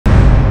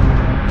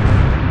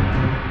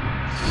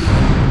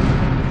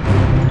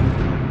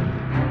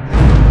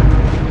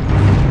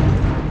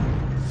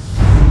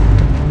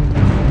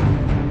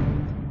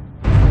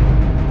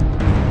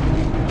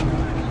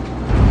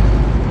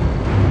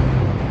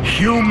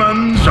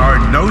Humans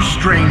are no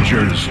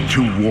strangers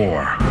to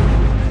war.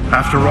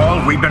 After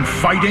all, we've been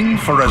fighting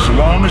for as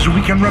long as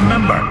we can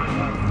remember.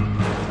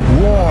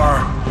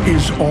 War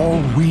is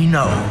all we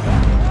know.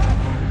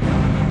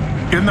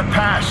 In the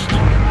past,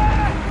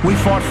 we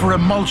fought for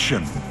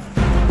emulsion.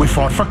 We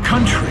fought for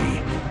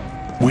country.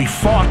 We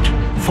fought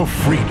for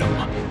freedom.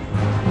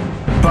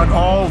 But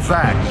all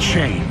that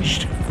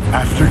changed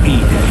after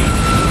E-Day.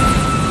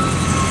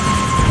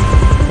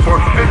 For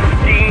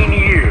 15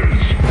 years,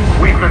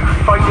 we've been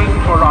fighting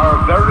for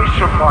our very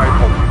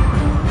survival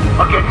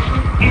against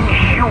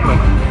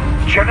inhuman,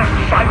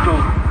 genocidal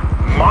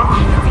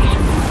monsters.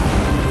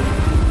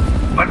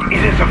 But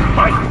it is a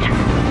fight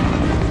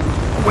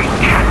we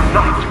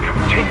cannot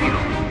continue.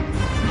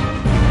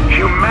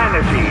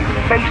 Humanity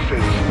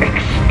faces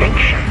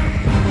extinction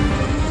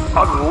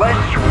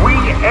unless we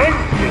end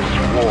this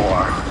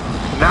war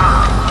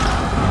now.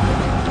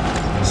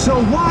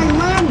 So why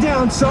land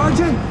down,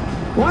 Sergeant?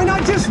 Why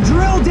not just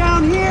drill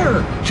down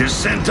here?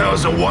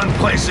 Jacinto's the one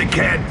place they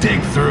can't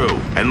dig through,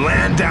 and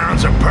land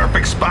down's a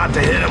perfect spot to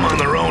hit them on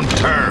their own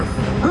turf.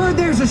 Heard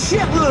there's a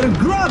shitload of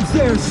grubs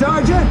there,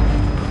 Sergeant.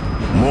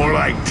 More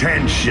like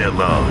 10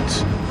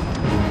 shitloads.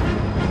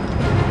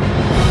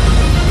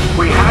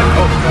 We had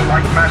hoped the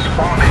light mass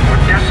bombing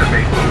would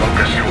decimate the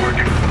Locust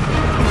horde.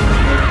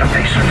 But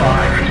they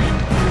survived,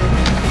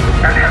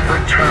 and have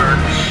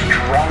returned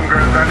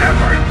stronger than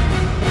ever.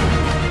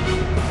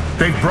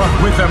 They've brought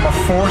with them a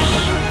force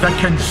that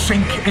can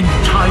sink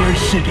entire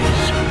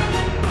cities.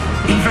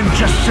 Even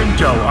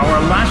Jacinto, our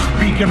last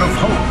beacon of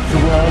hope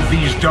through all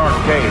these dark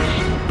days,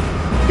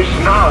 is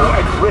now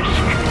at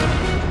risk.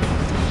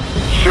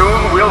 Soon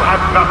we'll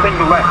have nothing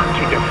left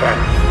to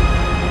defend.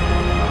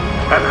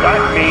 And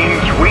that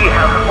means we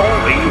have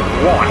only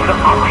one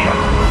option.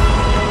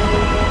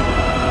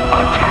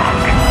 Attack.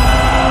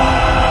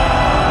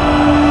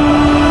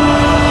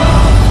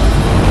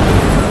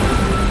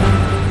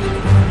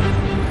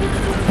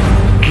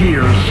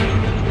 Gears,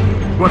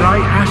 what I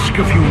ask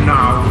of you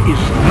now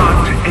is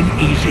not an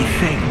easy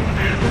thing,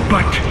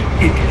 but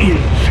it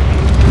is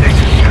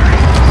necessary.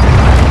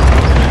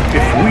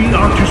 If we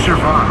are to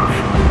survive,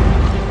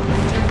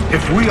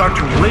 if we are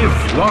to live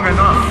long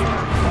enough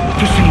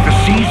to see the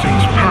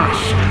seasons pass,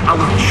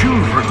 our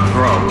children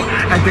grow,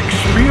 and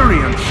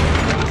experience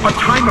a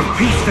time of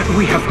peace that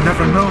we have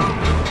never known,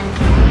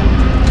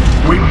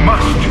 we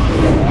must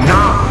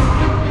now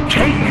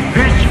take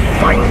this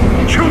fight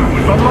to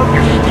the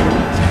Locust.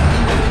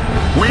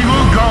 We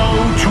will go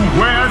to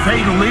where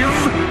they live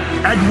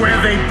and where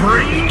they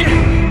breed,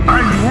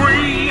 and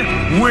we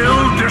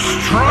will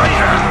destroy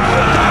them.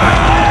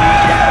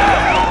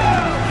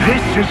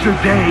 This is the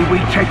day we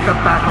take the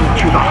battle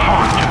to the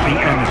heart of the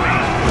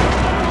enemy.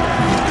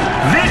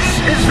 This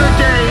is the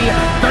day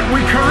that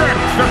we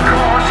correct the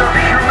course of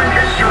human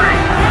history.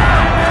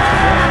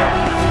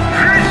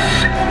 This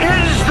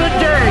is the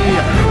day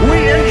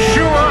we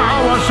ensure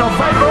our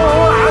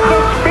survival as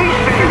a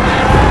species.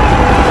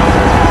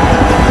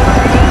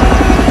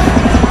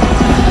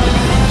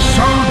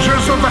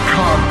 Soldiers of the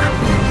cog,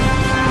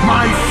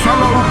 my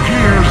fellow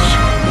Gears,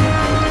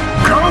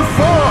 go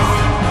forth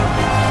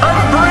and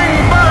bring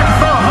back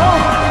the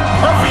hope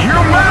of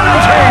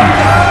humanity!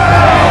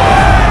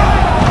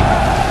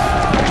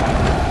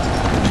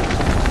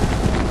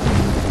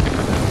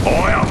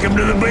 Welcome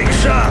to the big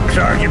suck,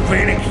 Sergeant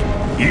Fenix.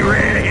 You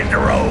ready to hit the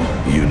road?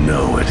 You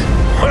know it.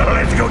 Well,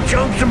 let's go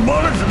chunk some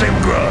bullets at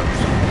them grubs.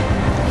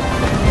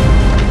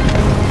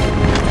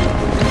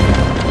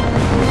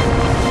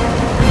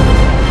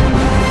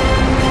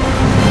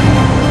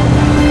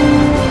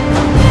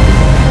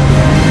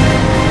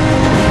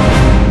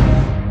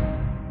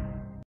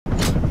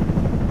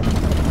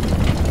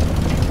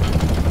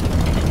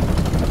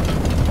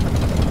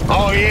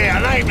 Oh yeah,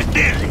 her name is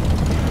Dizzy.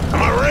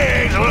 My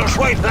rig's a little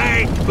sweet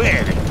thing,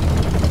 busy.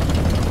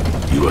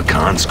 You a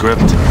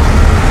conscript? I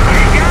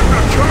ain't got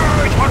no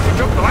choice once I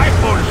took the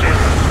lifeboat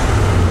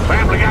assistance.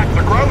 Family got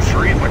the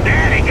groceries, but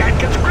Daddy got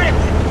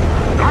conscripted.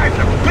 Life's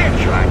a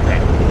bitch like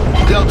that.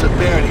 Delta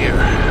Baird here.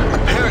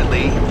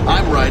 Apparently,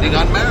 I'm riding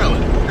on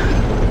Maryland.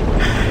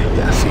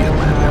 Yeah, see you,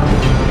 man.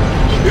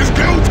 It's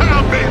go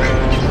time, baby!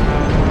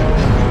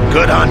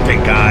 Good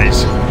hunting,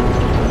 guys.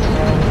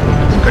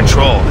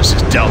 Control, this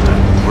is Delta.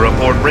 We're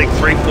aboard Rig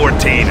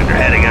 314 and they're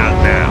heading out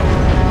now.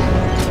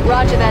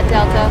 Roger that,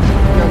 Delta.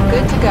 You're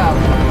good to go.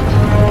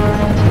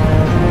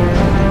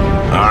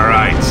 All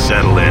right,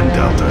 settle in,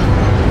 Delta.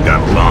 We've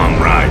got a long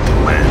ride to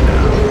Lando.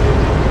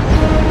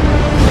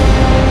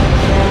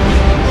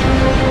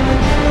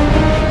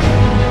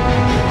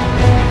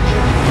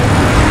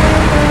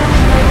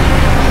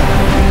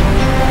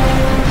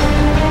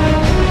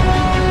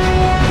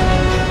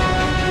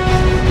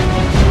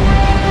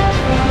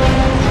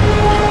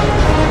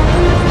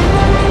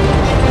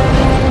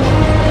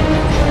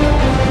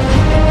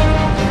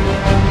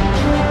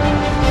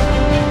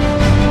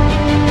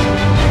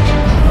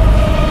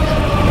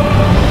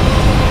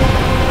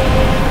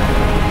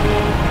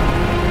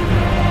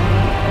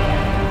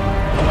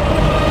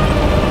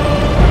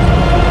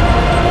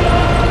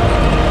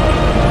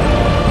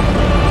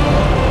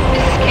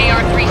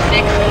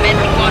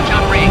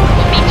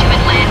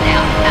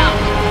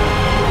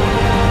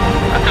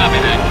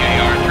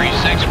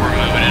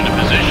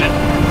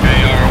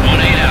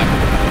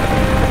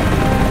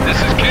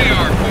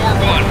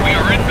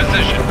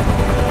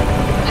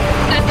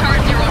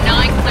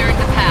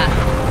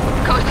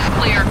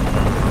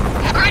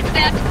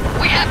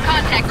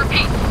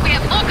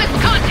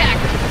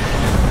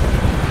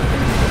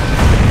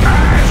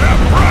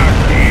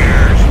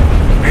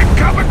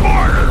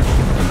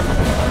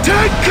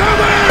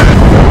 Incoming!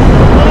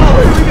 Oh,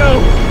 here we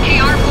go!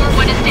 KR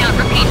 4-1 is down.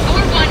 Repeat,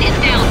 4-1 is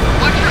down.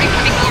 Watch for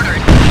incoming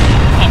orders.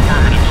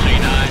 Affirmative,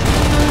 C9.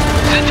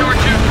 Centaur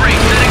 2-3,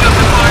 setting up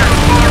the fire from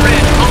far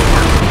ridge.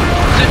 Over.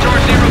 Centaur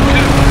 0-2,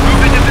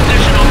 move into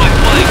position on my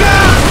flank.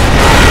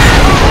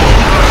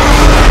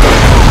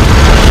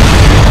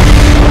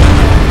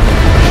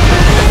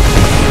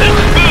 This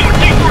is Boone,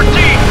 D14.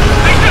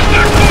 They just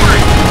got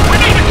quarried. We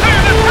need to clear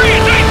this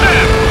bridge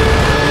ASAP.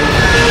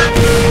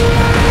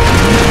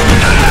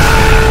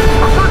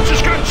 Our first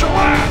just got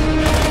shellacked!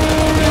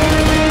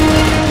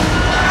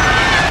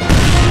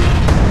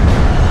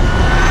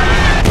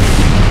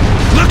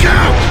 Look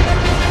out!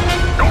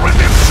 Don't let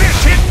them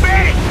fish hit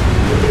me!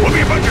 We'll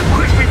be a bunch of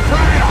crispy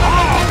fried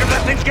hog if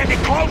that thing's getting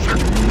closer!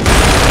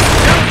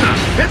 Delta,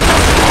 hit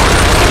those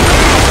corners!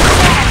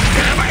 Come on,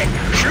 damn it!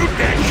 Shoot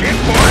that shit,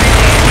 boy!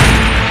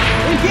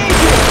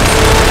 Engage it!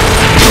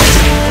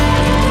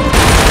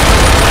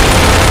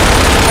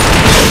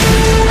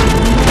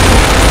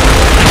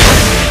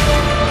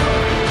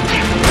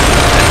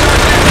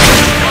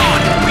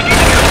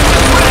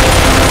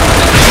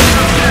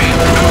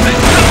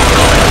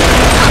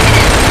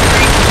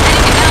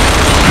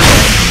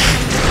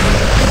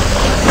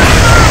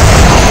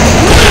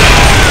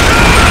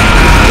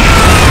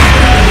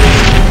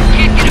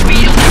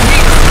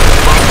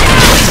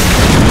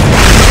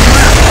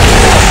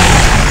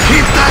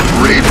 Keep that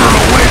Reaper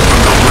away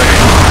from the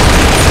ring!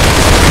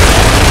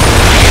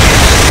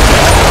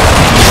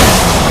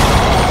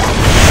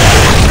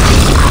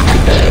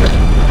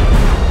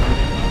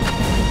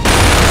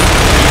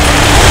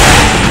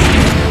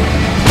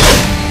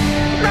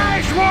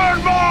 Nice one,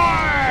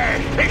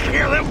 boy! Take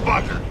care of them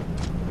buggers!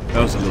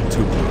 That was a little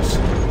too close.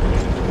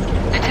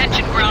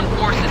 Attention ground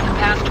forces. The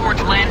path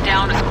towards land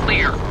down is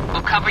clear.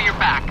 We'll cover your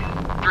back.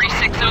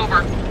 3-6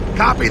 over.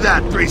 Copy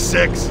that,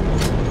 3-6.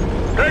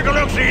 Take a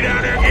look-see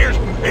down there, Gears.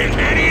 It's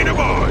Eddie and the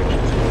boys.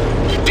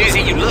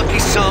 Dizzy, you lucky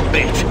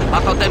sumbitch. I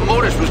thought that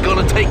Mortis was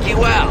gonna take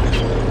you out.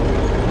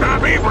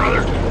 Not me,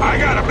 brother. I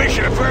got a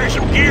mission to ferry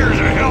some gears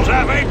in a Hell's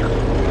Half Acre.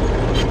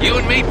 You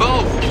and me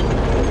both.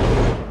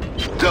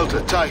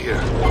 Delta, Ty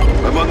here.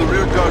 I'm on the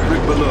rear guard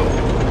rig below.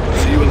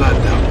 See you in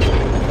land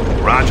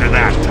down. Roger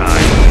that, Ty.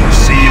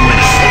 See you in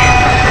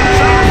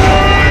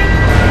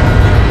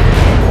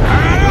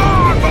Hang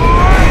on,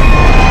 boy!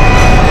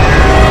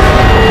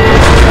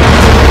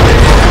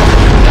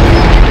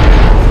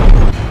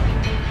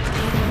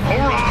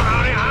 Hold on,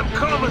 honey. I'm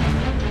coming.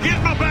 Get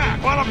in my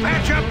back while I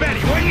patch up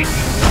Betty, will you?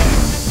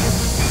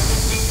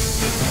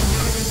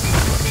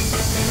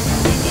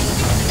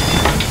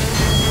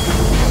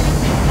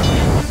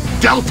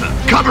 Delta,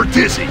 cover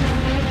Dizzy!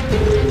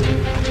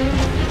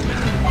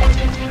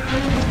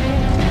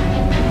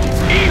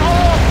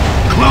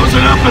 Close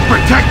it up and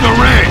protect the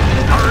ring!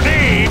 Her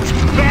name's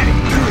Betty!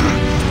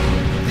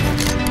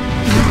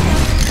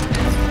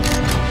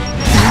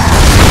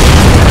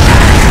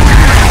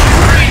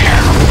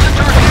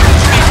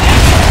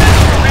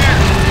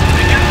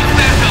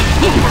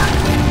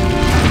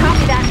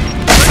 Copy that.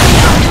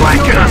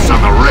 Flanking us on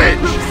the ridge!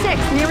 Group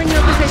 6, nearing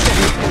your position.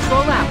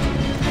 Control out.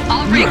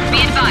 All rigs be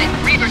advised.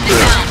 Reavers are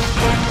down.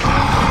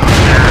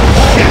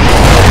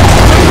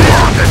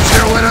 That's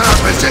your win our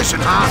position,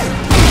 huh?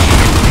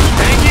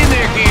 Hang in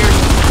there, Gears.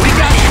 We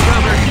got you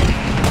covered.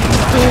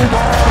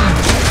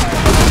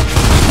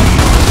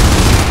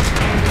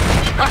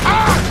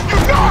 Ha-ha! You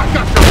know I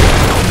got the...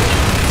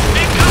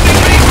 Incoming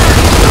Reaper!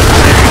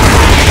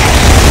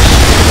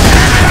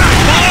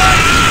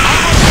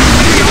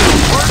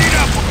 Burn it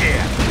up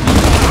again!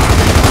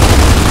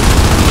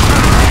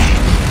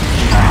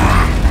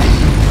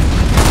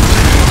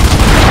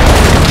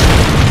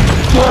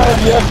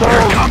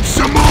 Here comes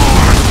some more!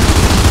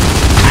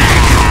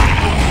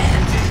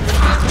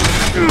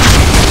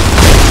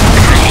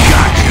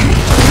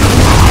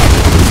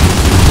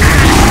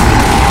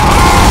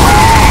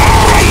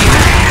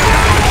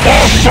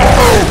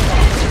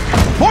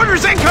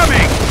 Orders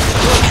incoming!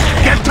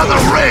 Get to the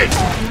ridge!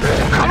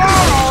 Come on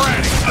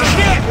already!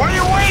 Shit, what are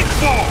you waiting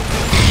for?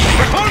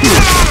 Hold on!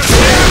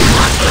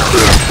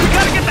 We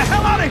gotta get the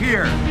hell out of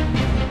here!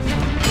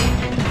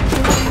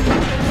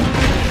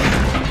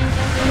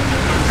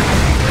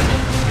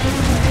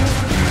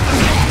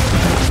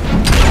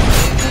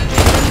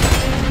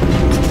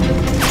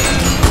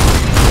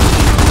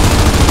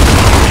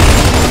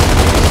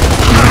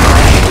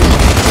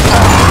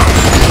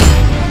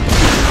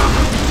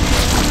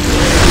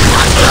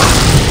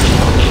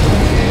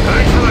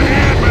 Thanks for the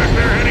hand back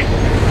there, Eddie.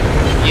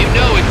 You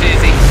know it,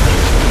 Dizzy.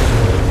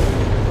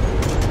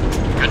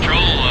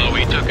 Control,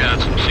 we took out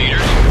some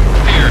cedars.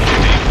 Here to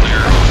be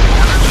clear.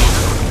 Orders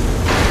over.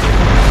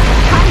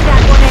 Copy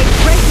that, 1-8.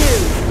 Great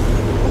news.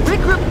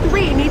 Rig Group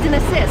 3 needs an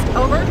assist.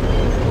 Over.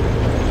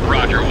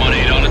 Roger,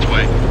 1-8 on